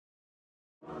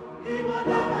Not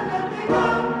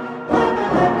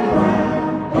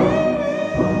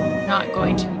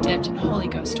going to be dipped in Holy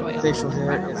Ghost oil. Facial hair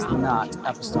run is around. not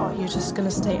apostolic. You're just going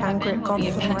to stay angry at Will God be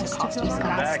a for the rest of your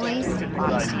Pentecostal life.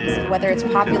 gospel. Whether it's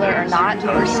popular or not,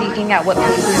 we're seeking out what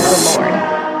pleases the Lord.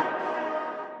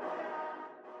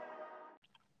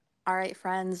 All right,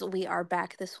 friends, we are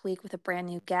back this week with a brand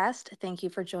new guest. Thank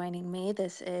you for joining me.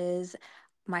 This is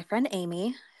my friend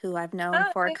Amy, who I've known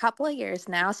for a Hi. couple of years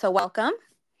now. So welcome.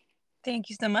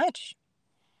 Thank you so much.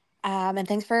 And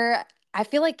thanks for, I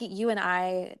feel like you and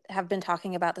I have been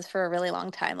talking about this for a really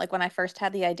long time. Like when I first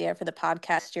had the idea for the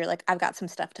podcast, you're like, I've got some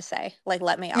stuff to say. Like,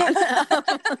 let me on.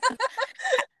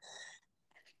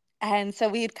 And so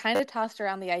we had kind of tossed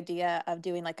around the idea of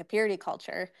doing like a purity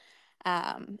culture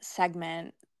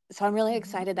segment. So I'm really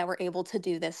excited that we're able to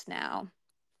do this now.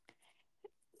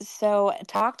 So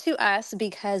talk to us,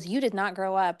 because you did not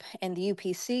grow up in the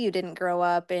UPC. You didn't grow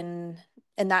up in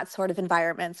that sort of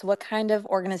environment. So what kind of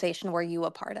organization were you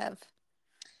a part of?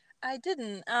 I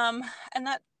didn't. And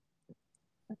that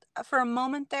for a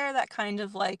moment there, that kind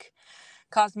of like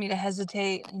caused me to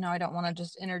hesitate. I don't want to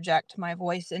just interject my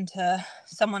voice into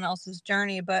someone else's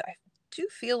journey, but I do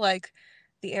feel like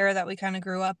the era that we kind of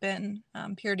grew up in,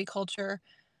 purity culture,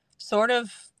 sort of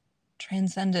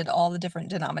transcended all the different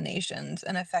denominations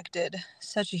and affected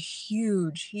such a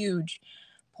huge, huge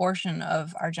portion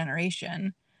of our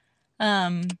generation.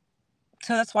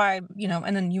 So that's why,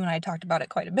 and then you and I talked about it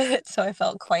quite a bit, so I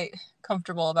felt quite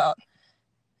comfortable about,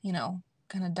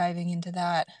 kind of diving into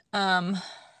that.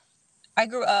 I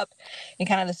grew up in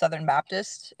kind of the Southern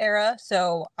Baptist era,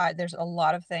 so there's a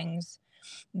lot of things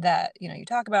that, you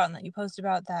talk about and that you post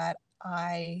about that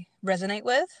I resonate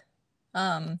with.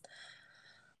 A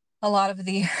lot of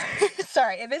the,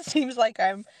 sorry, if it seems like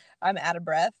I'm out of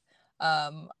breath,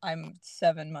 I'm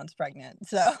 7 months pregnant,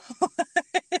 so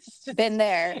it's just, Been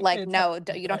there. Like, it's no, hard,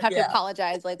 you don't but have to yeah.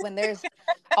 apologize. Like when there's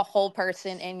a whole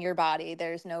person in your body,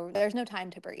 there's no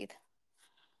time to breathe.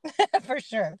 For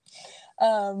sure.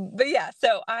 But yeah,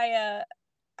 so I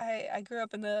grew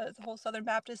up in the whole Southern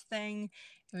Baptist thing.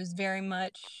 It was very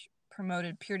much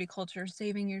promoted purity culture,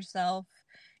 saving yourself,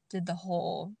 did the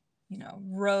whole,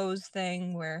 rose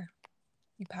thing where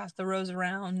you pass the rose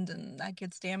around and that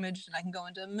gets damaged, and I can go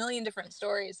into a million different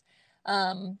stories.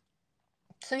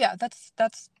 So yeah, that's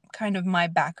kind of my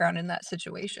background in that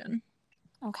situation.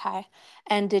 Okay.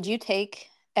 And did you take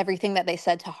everything that they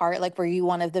said to heart? Like, were you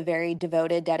one of the very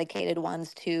devoted, dedicated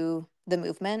ones to the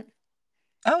movement?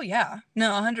 Oh yeah,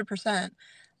 no, 100%.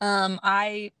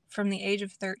 From the age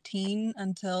of 13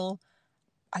 until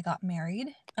I got married,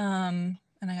 and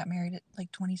I got married at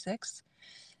like 26,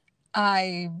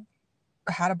 I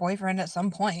had a boyfriend at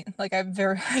some point. Like I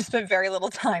spent very little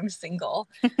time single.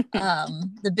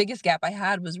 The biggest gap I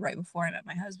had was right before I met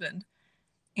my husband.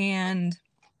 And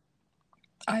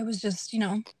I was just,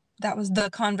 that was the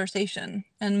conversation.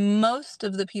 And most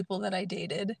of the people that I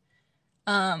dated,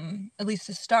 at least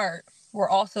to start, were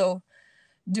also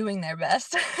doing their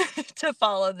best to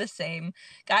follow the same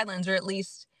guidelines, or at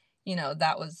least,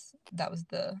 that was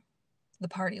the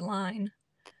party line.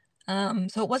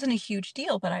 So it wasn't a huge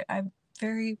deal, but I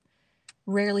very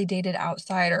rarely dated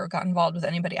outside or got involved with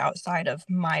anybody outside of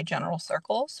my general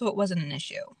circle, so it wasn't an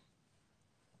issue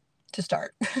to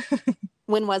start.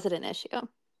 When was it an issue?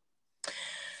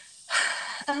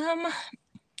 I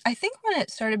think when it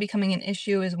started becoming an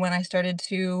issue is when I started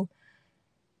to,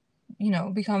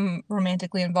 become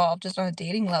romantically involved just on a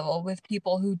dating level with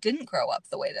people who didn't grow up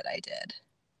the way that I did.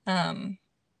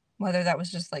 Whether that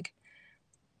was just like,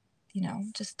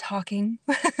 just talking.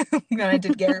 I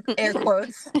did air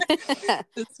quotes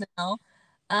just now.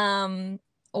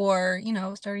 Or,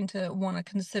 starting to want to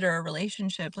consider a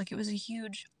relationship. Like it was a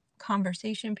huge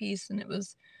conversation piece, and it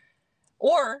was,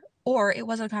 or it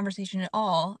wasn't a conversation at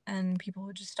all, and people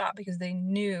would just stop because they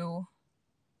knew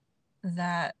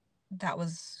that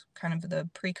was kind of the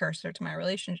precursor to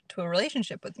a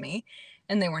relationship with me,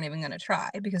 and they weren't even going to try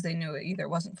because they knew it either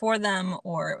wasn't for them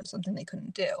or it was something they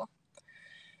couldn't do.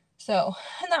 So,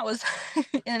 and that was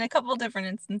in a couple different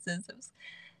instances. It was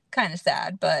kind of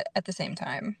sad, but at the same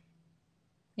time,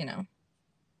 it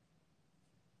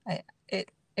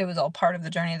was all part of the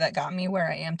journey that got me where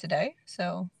I am today.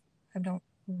 So I don't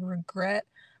regret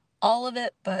all of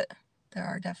it, but there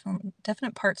are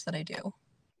definite parts that I do.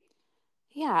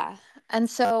 Yeah. And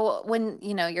so when,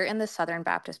 you're in the Southern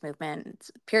Baptist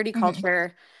movement, purity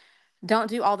culture, don't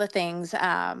do all the things.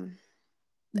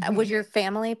 Was your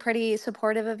family pretty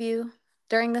supportive of you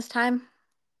during this time?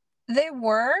 They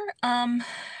were.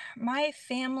 My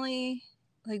family,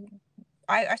 like,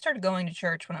 I started going to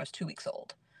church when I was 2 weeks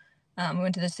old. We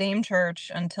went to the same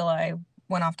church until I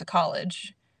went off to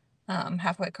college,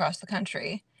 halfway across the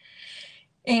country.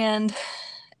 And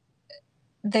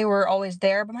they were always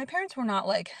there, but my parents were not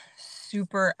like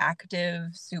super active,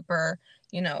 super,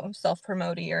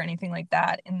 self-promoty or anything like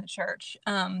that in the church.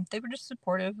 They were just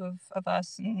supportive of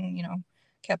us and,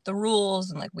 kept the rules,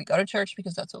 and like we go to church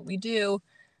because that's what we do.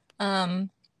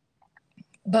 Um,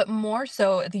 but more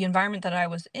so the environment that I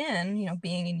was in,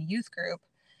 being in youth group,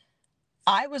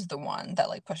 I was the one that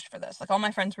like pushed for this. Like all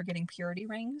my friends were getting purity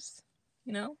rings,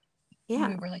 when we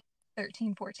Yeah. were like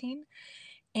 13, 14.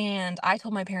 And I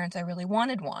told my parents I really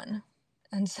wanted one.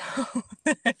 And so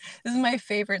this is my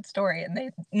favorite story.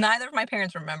 And neither of my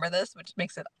parents remember this, which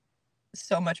makes it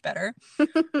so much better.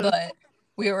 But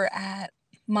we were at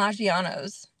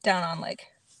Maggiano's down on like,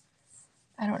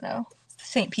 I don't know,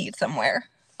 St. Pete somewhere.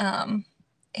 And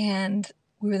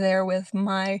we were there with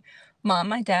my mom,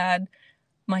 my dad,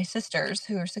 my sisters,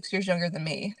 who are 6 years younger than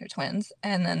me. They're twins.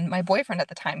 And then my boyfriend at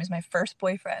the time, is my first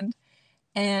boyfriend.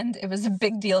 And it was a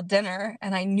big deal dinner,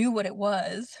 and I knew what it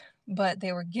was, but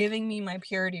they were giving me my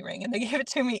purity ring, and they gave it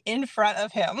to me in front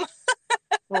of him.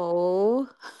 Oh.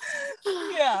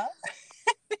 Yeah.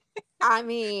 I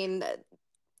mean,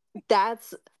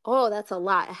 that's a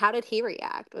lot. How did he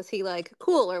react? Was he like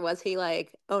cool, or was he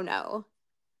like, oh no?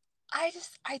 I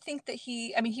think that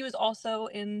he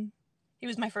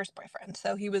was my first boyfriend,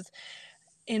 so he was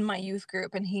in my youth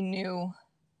group, and he knew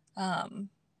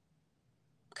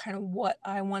kind of what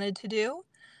I wanted to do.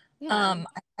 Yeah.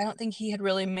 I don't think he had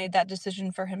really made that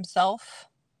decision for himself.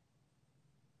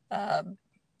 I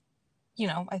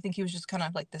think he was just kind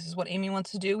of like, this is what Amy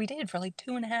wants to do. We dated for like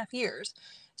 2.5 years.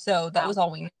 So that was Wow.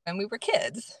 all we knew. And we were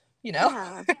kids,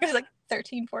 Yeah. it was like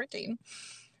 13, 14.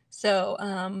 So,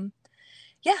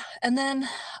 yeah. And then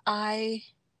I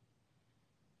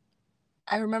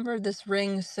remember this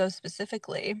ring so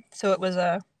specifically. So it was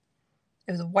a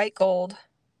white gold,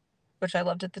 which I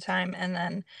loved at the time. And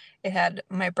then it had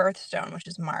my birthstone, which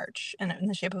is March, and in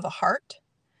the shape of a heart.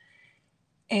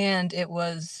 And it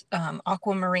was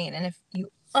aquamarine. And if you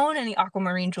own any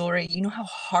aquamarine jewelry, you know how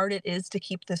hard it is to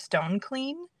keep the stone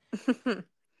clean.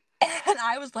 And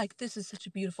I was like, this is such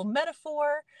a beautiful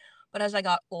metaphor. But as I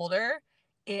got older,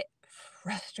 it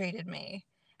frustrated me.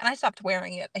 And I stopped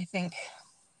wearing it, I think,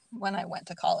 when I went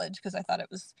to college, because I thought it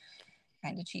was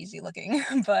kind of cheesy looking.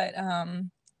 But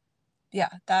yeah,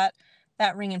 that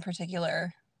ring in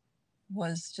particular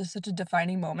was just such a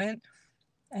defining moment.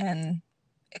 And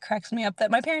it cracks me up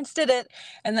that my parents did it,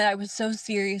 and that I was so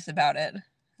serious about it,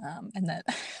 and that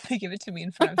they give it to me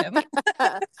in front of him.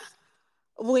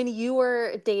 When you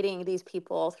were dating these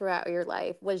people throughout your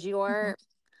life, was your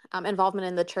involvement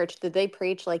in the church, did they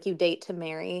preach like you date to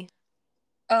marry?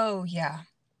 Oh yeah,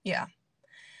 yeah.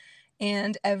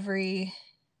 And every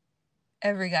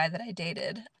guy that I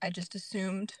dated, I just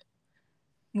assumed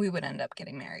we would end up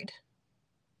getting married,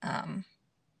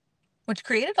 which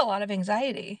created a lot of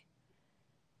anxiety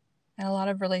and a lot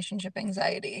of relationship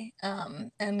anxiety,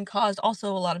 and caused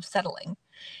also a lot of settling.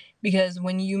 Because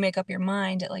when you make up your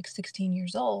mind at like 16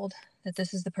 years old that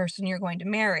this is the person you're going to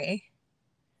marry,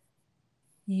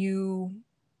 you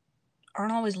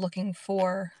aren't always looking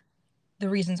for the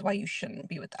reasons why you shouldn't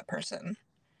be with that person.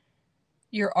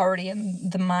 You're already in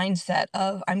the mindset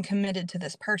of, I'm committed to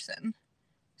this person.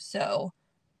 So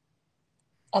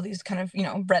all these kind of,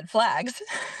 red flags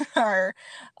are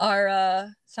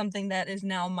something that is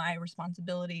now my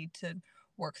responsibility to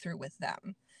work through with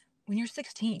them. When you're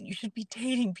 16, you should be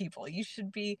dating people. You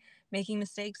should be making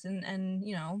mistakes and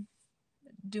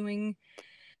doing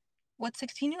what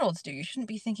 16-year-olds do. You shouldn't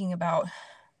be thinking about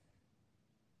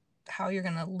how you're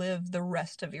going to live the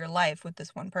rest of your life with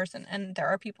this one person. And there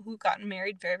are people who've gotten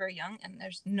married very, very young, and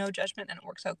there's no judgment, and it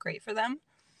works out great for them.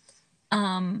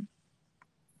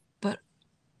 But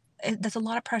that's a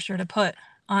lot of pressure to put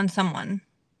on someone.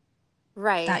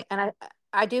 Right. And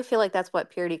I do feel like that's what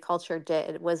purity culture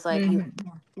did, was like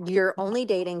you're only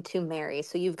dating to marry.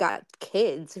 So you've got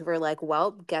kids who are like,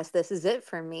 well, guess this is it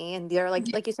for me. And they're like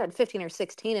you said, 15 or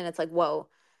 16. And it's like, whoa,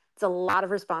 it's a lot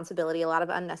of responsibility, a lot of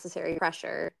unnecessary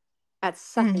pressure at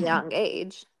such a young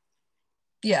age.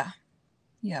 Yeah.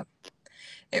 Yep.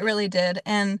 It really did.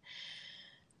 And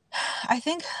I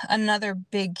think another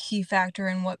big key factor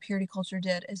in what purity culture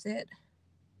did is it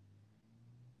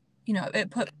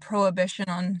put prohibition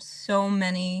on so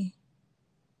many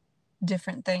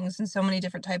different things and so many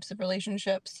different types of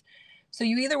relationships. So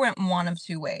you either went one of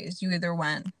two ways. You either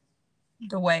went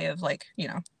the way of like,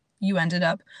 you ended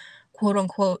up quote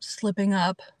unquote slipping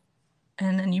up,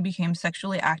 and then you became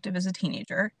sexually active as a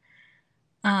teenager,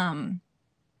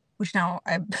 which now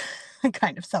I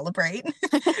kind of celebrate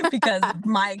because of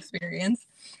my experience.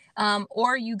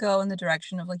 Or you go in the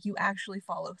direction of like, you actually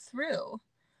follow through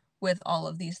with all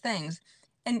of these things.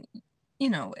 And, you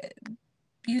know,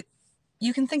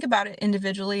 you can think about it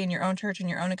individually in your own church and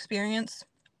your own experience.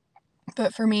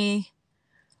 But for me,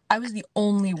 I was the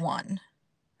only one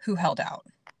who held out,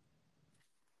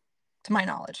 to my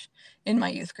knowledge, in my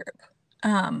youth group.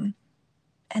 And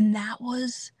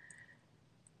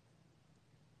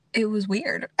it was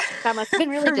weird. That must have been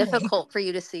really for me. difficult for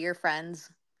you to see your friends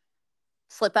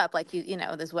slip up, like this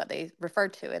is what they refer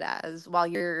to it as, while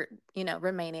you're,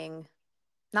 remaining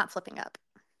not slipping up.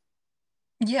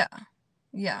 Yeah.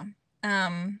 Yeah.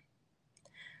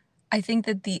 I think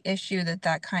that the issue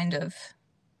that kind of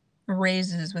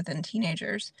raises within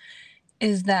teenagers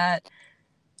is that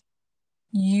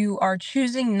you are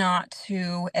choosing not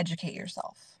to educate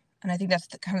yourself. And I think that's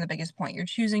kind of the biggest point. You're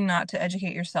choosing not to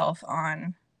educate yourself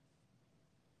on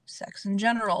sex in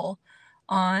general,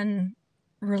 on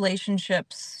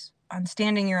relationships, on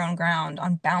standing your own ground,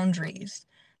 on boundaries.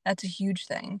 That's a huge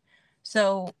thing.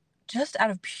 So just out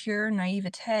of pure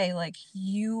naivete, like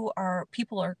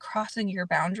people are crossing your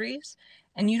boundaries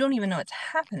and you don't even know it's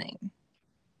happening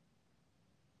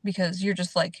because you're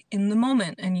just like in the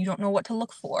moment and you don't know what to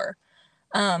look for.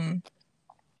 And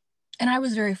I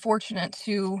was very fortunate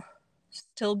to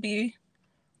still be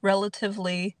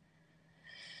relatively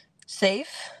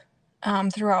safe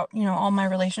throughout, all my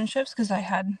relationships, because I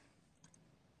had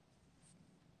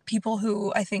people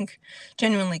who I think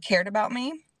genuinely cared about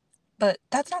me, but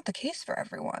that's not the case for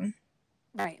everyone.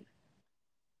 Right.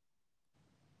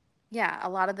 Yeah, a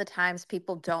lot of the times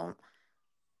people don't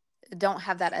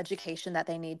have that education that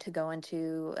they need to go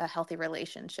into a healthy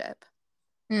relationship.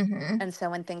 Mm-hmm. And so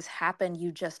when things happen,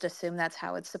 you just assume that's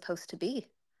how it's supposed to be.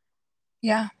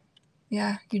 Yeah,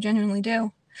 you genuinely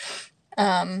do.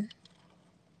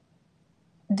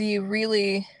 The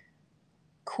really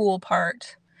cool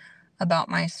part about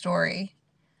my story,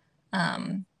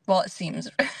 well, it seems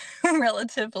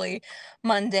relatively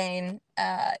mundane,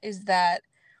 is that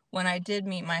when I did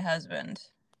meet my husband,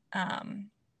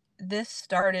 this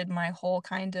started my whole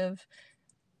kind of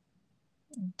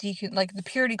like the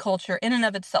purity culture in and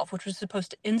of itself, which was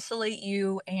supposed to insulate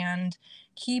you and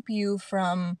keep you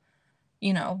from,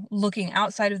 looking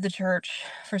outside of the church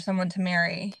for someone to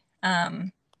marry.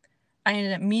 I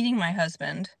ended up meeting my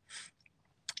husband,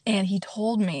 and he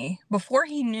told me before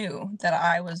he knew that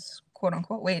I was quote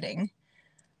unquote waiting,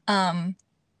 that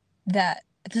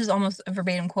this is almost a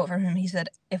verbatim quote from him. He said,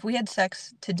 if we had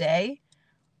sex today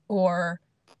or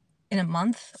in a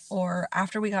month or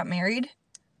after we got married,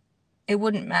 it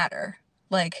wouldn't matter.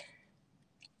 Like,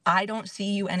 I don't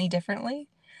see you any differently.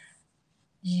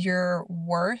 Your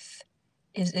worth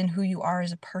is in who you are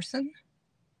as a person.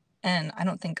 And I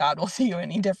don't think God will see you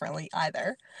any differently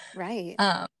either. Right.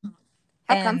 How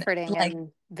comforting,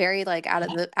 and very out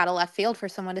of left field for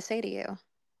someone to say to you.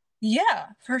 Yeah,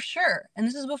 for sure. And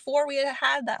this is before we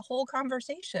had that whole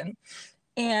conversation.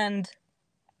 And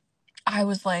I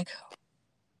was like,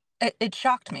 it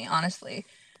shocked me, honestly.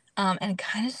 And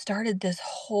kind of started this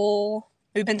whole,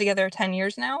 we've been together 10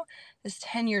 years now, this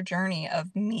 10-year journey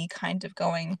of me kind of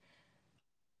going,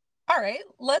 all right,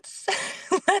 let's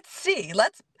see.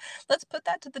 Let's put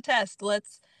that to the test.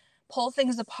 Let's pull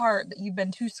things apart that you've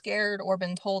been too scared or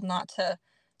been told not to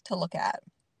look at.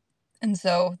 And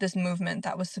so this movement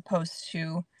that was supposed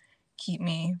to keep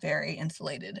me very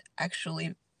insulated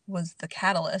actually was the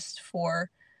catalyst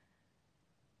for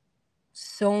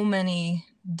so many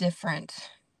different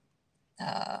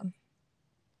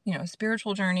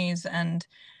spiritual journeys and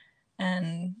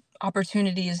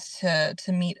opportunities to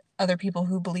meet other people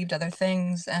who believed other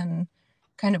things and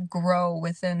kind of grow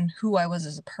within who I was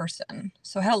as a person.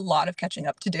 So I had a lot of catching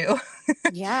up to do.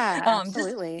 Yeah,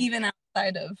 absolutely. Just even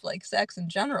outside of like sex in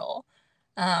general.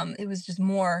 It was just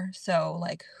more so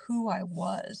like who I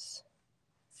was.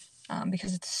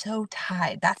 Because it's so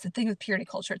tied. That's the thing with purity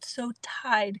culture. It's so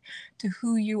tied to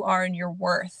who you are and your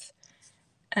worth.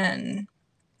 And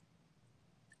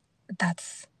it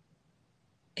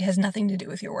has nothing to do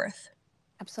with your worth.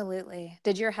 Absolutely.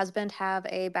 Did your husband have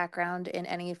a background in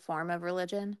any form of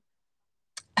religion?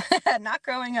 Not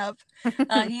growing up.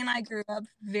 He and I grew up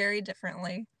very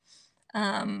differently.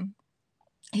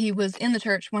 He was in the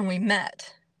church when we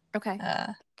met. Okay.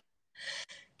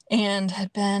 And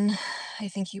had been, I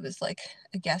think he was like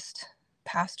a guest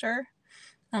pastor,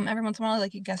 every once in a while,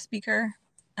 like a guest speaker.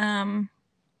 But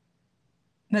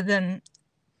then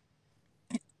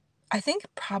I think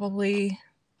probably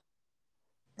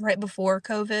right before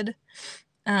COVID,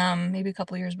 maybe a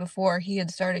couple years before, he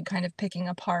had started kind of picking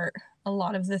apart a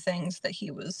lot of the things that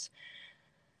he was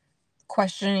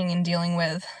questioning and dealing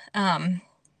with.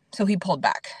 so he pulled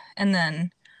back. And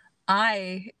then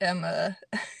I am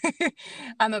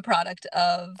I'm a product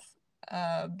of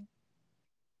uh,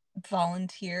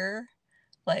 volunteer,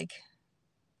 like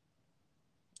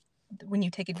when you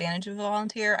take advantage of a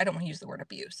volunteer. I don't want to use the word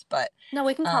abuse, but No,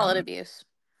 we can call it abuse.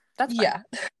 That's fine.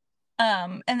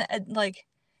 yeah. And like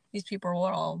these people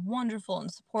were all wonderful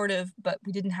and supportive, but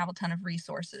we didn't have a ton of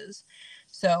resources.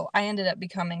 So I ended up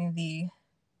becoming the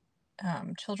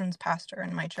children's pastor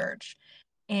in my church,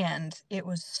 and it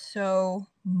was so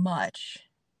much,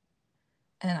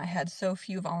 and I had so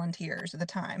few volunteers at the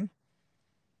time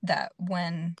that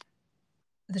when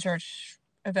the church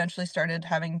eventually started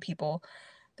having people,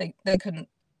 they couldn't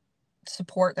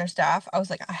support their staff, I was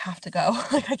like, I have to go.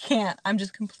 Like, I can't. I'm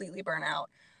just completely burnt out.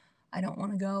 I don't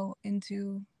want to go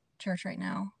into church right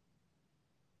now.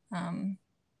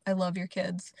 I love your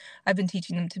kids. I've been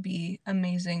teaching them to be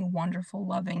amazing, wonderful,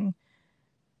 loving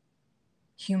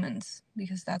humans,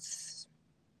 because that's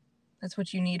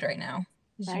what you need right now.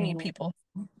 Is Right. You need people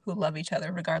who love each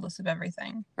other regardless of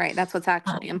everything. Right. That's what's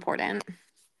actually important.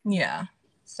 Yeah.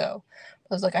 So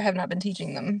I was like, I have not been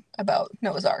teaching them about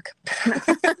Noah's Ark. You're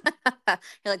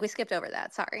like, we skipped over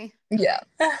that. Sorry. Yeah.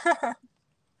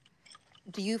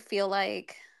 Do you feel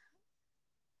like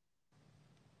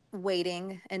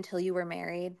waiting until you were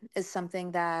married is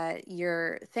something that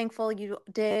you're thankful you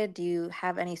did? Do you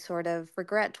have any sort of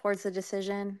regret towards the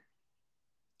decision?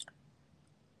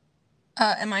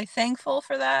 Am I thankful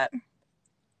for that?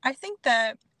 I think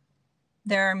that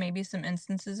there are maybe some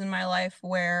instances in my life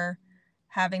where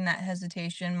having that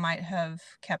hesitation might have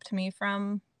kept me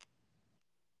from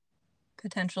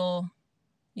potential,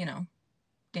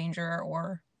 danger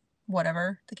or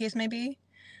whatever the case may be.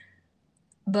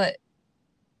 But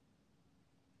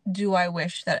do I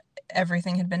wish that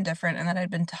everything had been different and that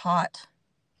I'd been taught,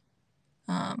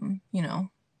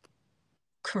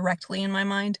 correctly in my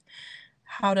mind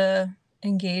how to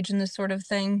engage in this sort of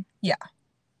thing? Yeah.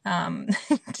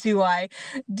 Do I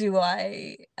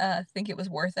think it was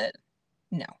worth it?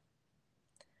 No.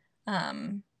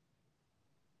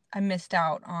 I missed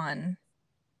out on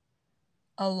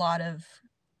a lot of,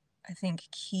 I think,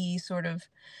 key sort of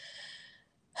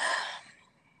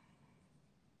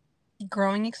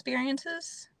growing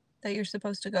experiences that you're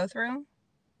supposed to go through.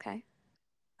 Okay.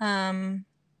 And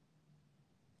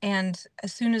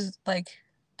as soon as, like,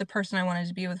 the person I wanted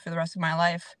to be with for the rest of my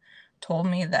life told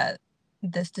me that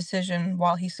this decision,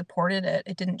 while he supported it,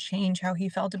 it didn't change how he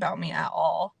felt about me at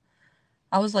all,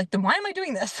 I was like, then why am I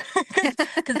doing this? Because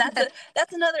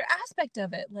that's another aspect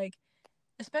of it. Like,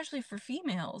 especially for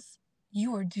females,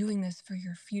 you are doing this for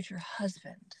your future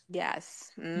husband.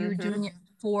 Yes. You're doing it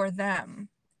for them.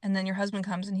 And then your husband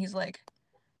comes and he's like,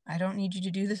 I don't need you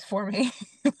to do this for me.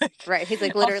 Like, Right. He's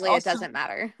like, literally, it doesn't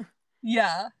matter.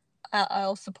 Yeah.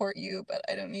 I'll support you, but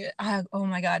I don't need it. Oh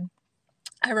my God.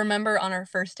 I remember on our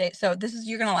first date. So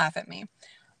you're going to laugh at me.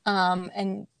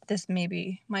 And this might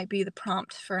be the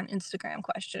prompt for an Instagram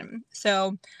question.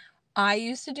 So I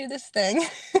used to do this thing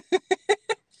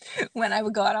when I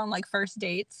would go out on like first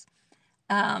dates.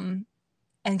 And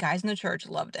guys in the church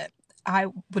loved it. I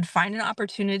would find an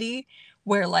opportunity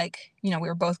where, like, we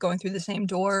were both going through the same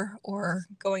door or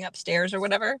going upstairs or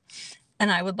whatever.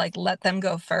 And I would like let them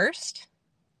go first.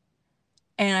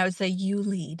 And I would say, you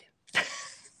lead.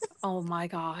 Oh my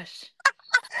gosh.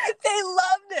 They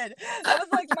loved it. That was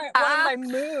like one of my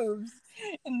moves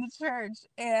in the church.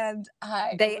 And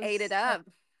they ate it up.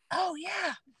 Oh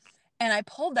yeah. And I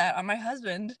pulled that on my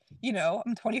husband.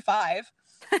 I'm 25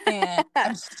 and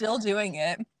I'm still doing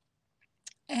it.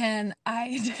 And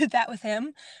I did that with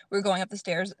him. We were going up the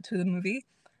stairs to the movie,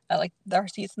 like our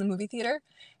seats in the movie theater.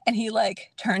 And he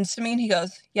like turns to me and he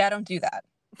goes, yeah, don't do that.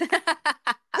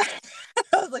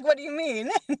 I was like, what do you mean?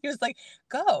 And he was like,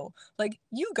 go, like,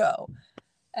 you go.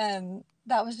 And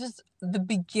that was just the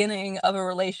beginning of a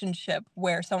relationship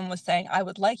where someone was saying, I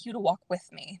would like you to walk with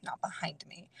me, not behind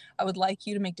me. I would like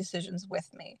you to make decisions with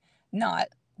me, not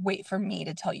wait for me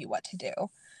to tell you what to do.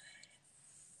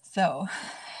 So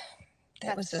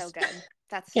that was just so good.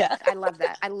 That's yeah. I love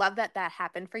that. I love that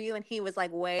happened for you. And he was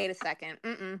like, wait a second.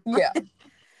 Yeah.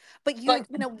 But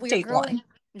we're growing.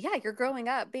 Yeah, you're growing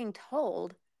up being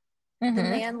told the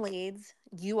man leads,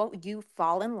 you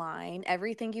fall in line.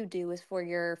 Everything you do is for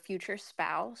your future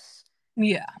spouse.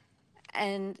 Yeah.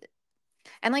 And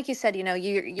like you said,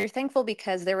 you're thankful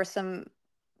because there were some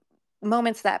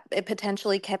moments that it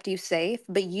potentially kept you safe,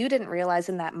 but you didn't realize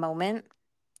in that moment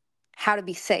how to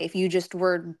be safe. You just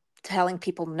were telling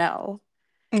people no.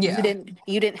 Yeah.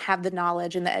 You didn't have the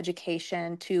knowledge and the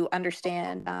education to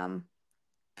understand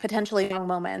potentially wrong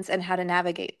moments and how to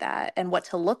navigate that and what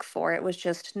to look for. It was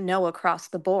just no across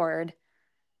the board.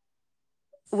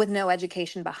 with no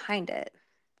education behind it.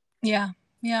 Yeah,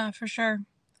 yeah, for sure.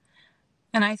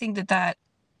 And I think that that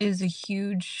is a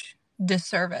huge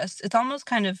disservice. It's almost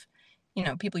kind of,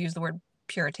 people use the word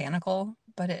puritanical,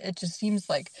 but it just seems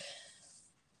like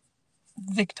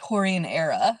Victorian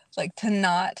era, like to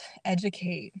not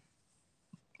educate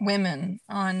women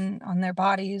on their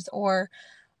bodies or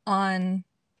on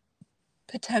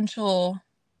potential,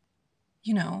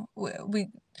 we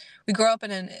grow up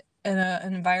in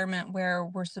an environment where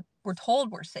we're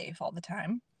told we're safe all the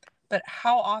time, but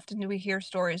how often do we hear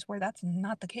stories where that's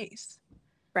not the case?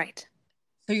 Right.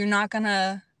 So you're not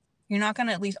gonna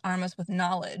at least arm us with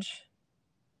knowledge,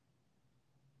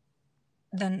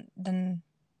 then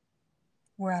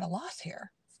we're at a loss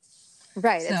here.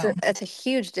 Right. So It's a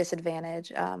huge disadvantage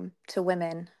to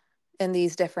women in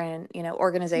these different,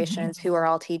 organizations who are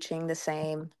all teaching the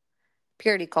same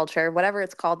purity culture, whatever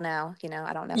it's called now.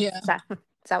 I don't know. yeah, Is that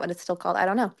what it's still called? I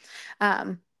don't know.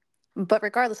 Um, but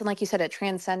regardless, and like you said, it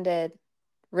transcended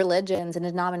religions and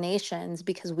denominations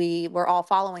because we were all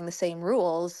following the same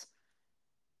rules.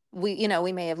 We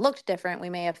may have looked different, we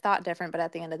may have thought different, but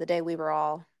at the end of the day, we were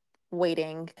all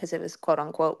waiting because it was quote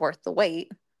unquote worth the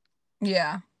wait.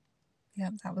 yeah,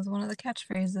 that was one of the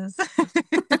catchphrases.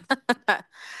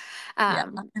 Yeah.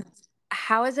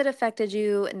 How has it affected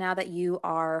you now that you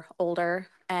are older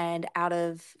and out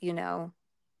of,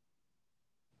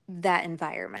 that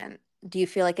environment? Do you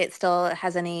feel like it still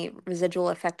has any residual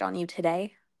effect on you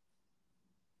today?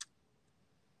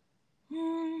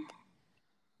 Mm,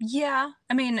 yeah,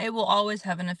 I mean, it will always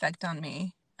have an effect on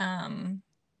me.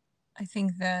 I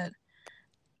think that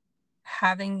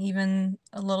having even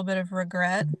a little bit of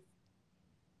regret,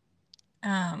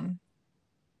 um,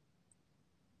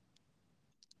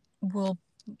 will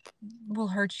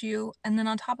hurt you. And then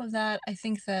on top of that, I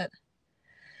think that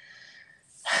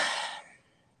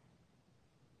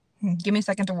give me a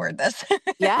second to word this.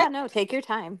 Yeah, no, take your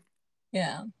time.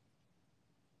 Yeah.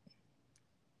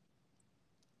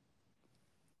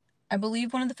 I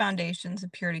believe one of the foundations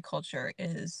of purity culture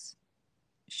is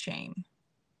shame.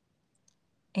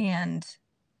 And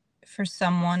for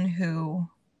someone who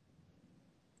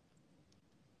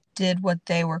did what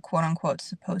they were quote unquote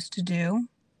supposed to do,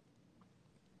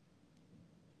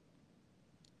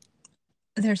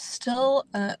 there's still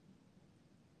a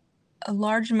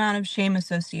large amount of shame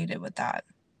associated with that.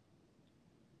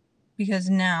 Because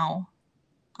now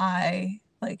and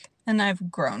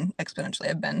I've grown exponentially.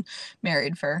 I've been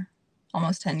married for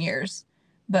almost 10 years.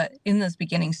 But in those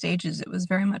beginning stages, it was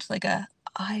very much like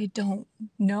I don't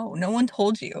know. No one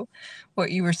told you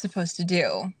what you were supposed to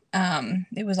do.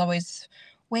 It was always,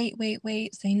 wait,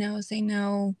 say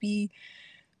no, be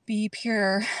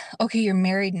pure. Okay, you're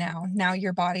married now. Now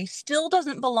your body still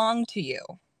doesn't belong to you.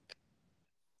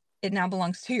 It now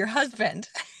belongs to your husband.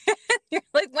 You're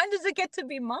like, when does it get to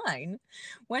be mine?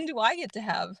 When do I get to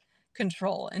have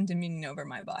control and dominion over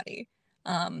my body?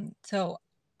 So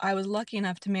I was lucky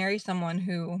enough to marry someone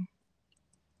who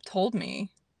told me,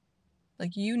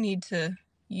 like, you need to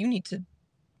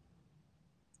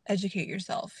educate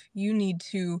yourself. You need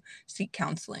to seek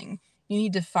counseling. You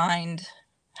need to find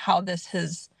how this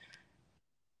has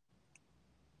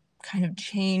kind of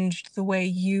changed the way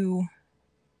you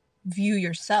view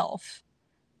yourself.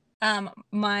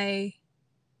 My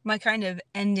kind of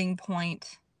ending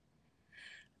point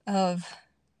of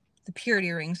the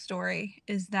purity ring story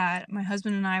is that my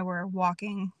husband and I were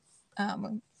walking.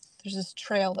 There's this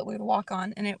trail that we would walk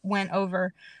on, and it went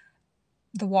over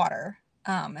the water.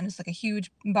 And it's like a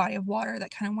huge body of water that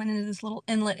kind of went into this little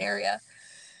inlet area.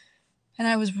 And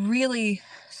I was really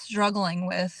struggling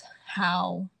with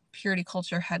how purity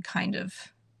culture had kind of,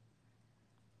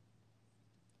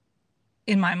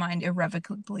 in my mind,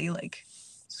 irrevocably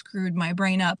screwed my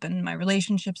brain up and my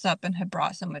relationships up and had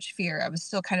brought so much fear. I was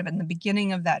still kind of in the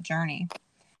beginning of that journey.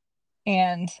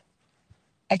 And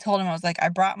I told him, I was like, I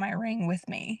brought my ring with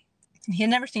me. He had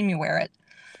never seen me wear it.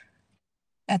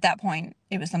 At that point,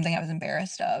 it was something I was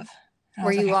embarrassed of. And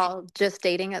Were you all just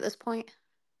dating at this point?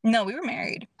 No, we were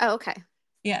married. Oh, okay.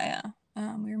 Yeah.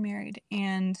 We were married.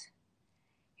 And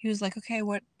he was like, okay,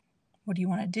 what do you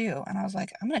want to do? And I was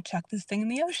like, I'm going to chuck this thing in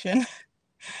the ocean.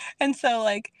 And so,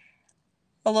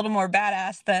 a little more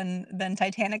badass than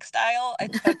Titanic style, I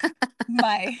took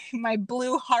my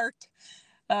blue heart,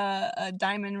 a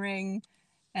diamond ring,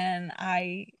 and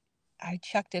I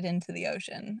chucked it into the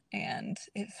ocean, and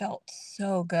it felt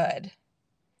so good.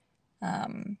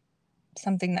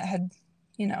 Something that had,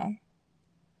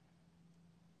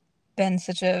 been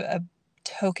such a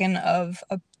token of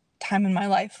a time in my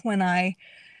life when I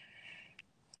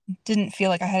didn't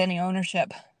feel like I had any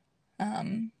ownership.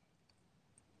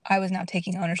 I was now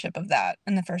taking ownership of that.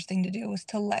 And the first thing to do was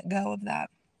to let go of that.